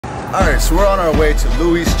Alright, so we're on our way to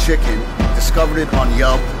Louie's Chicken. Discovered it on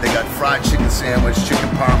Yelp. They got fried chicken sandwich, chicken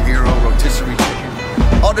parm hero, rotisserie chicken,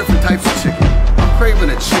 all different types of chicken. I'm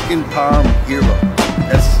craving a chicken parm hero.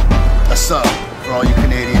 That's a sub for all you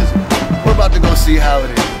Canadians. We're about to go see how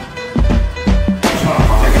it is.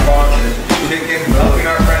 Chicken parm, chicken, helping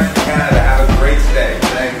our friends in Canada. Have a great stay.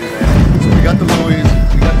 Thank you, man. So we got the Louie's,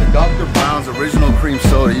 we got the Dr. Brown's original cream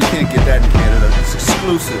soda. You can't get that in Canada. It's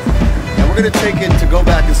exclusive. And we're gonna take it to go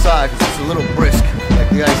back inside because it's a little brisk, like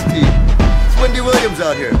the iced tea. It's Wendy Williams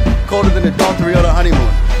out here, colder than a Dr. on a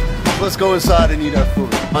honeymoon. So let's go inside and eat our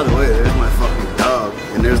food. By the way, there's my fucking dog,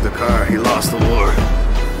 and there's the car. He lost the war.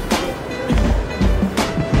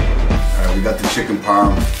 Alright, we got the chicken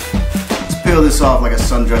parm. Let's peel this off like a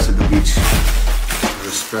sundress at the beach.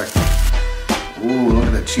 Respect. Ooh, look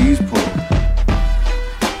at the cheese pull.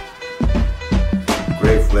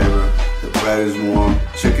 Great flavor. The bread is warm.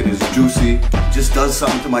 Chicken is juicy. It just does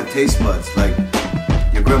something to my taste buds, like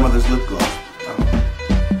your grandmother's lip gloss.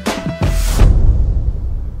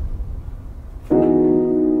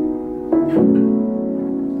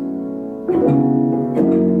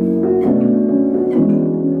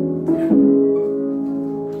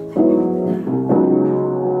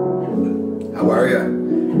 How are ya?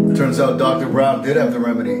 Turns out Dr. Brown did have the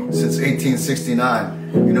remedy since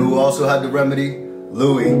 1869. You know who also had the remedy?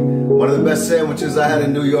 Louie. One of the best sandwiches I had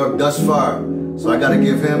in New York thus far. So I gotta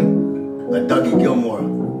give him a Dougie Gilmore.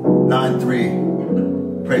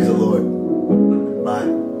 9-3. Praise the Lord. Bye.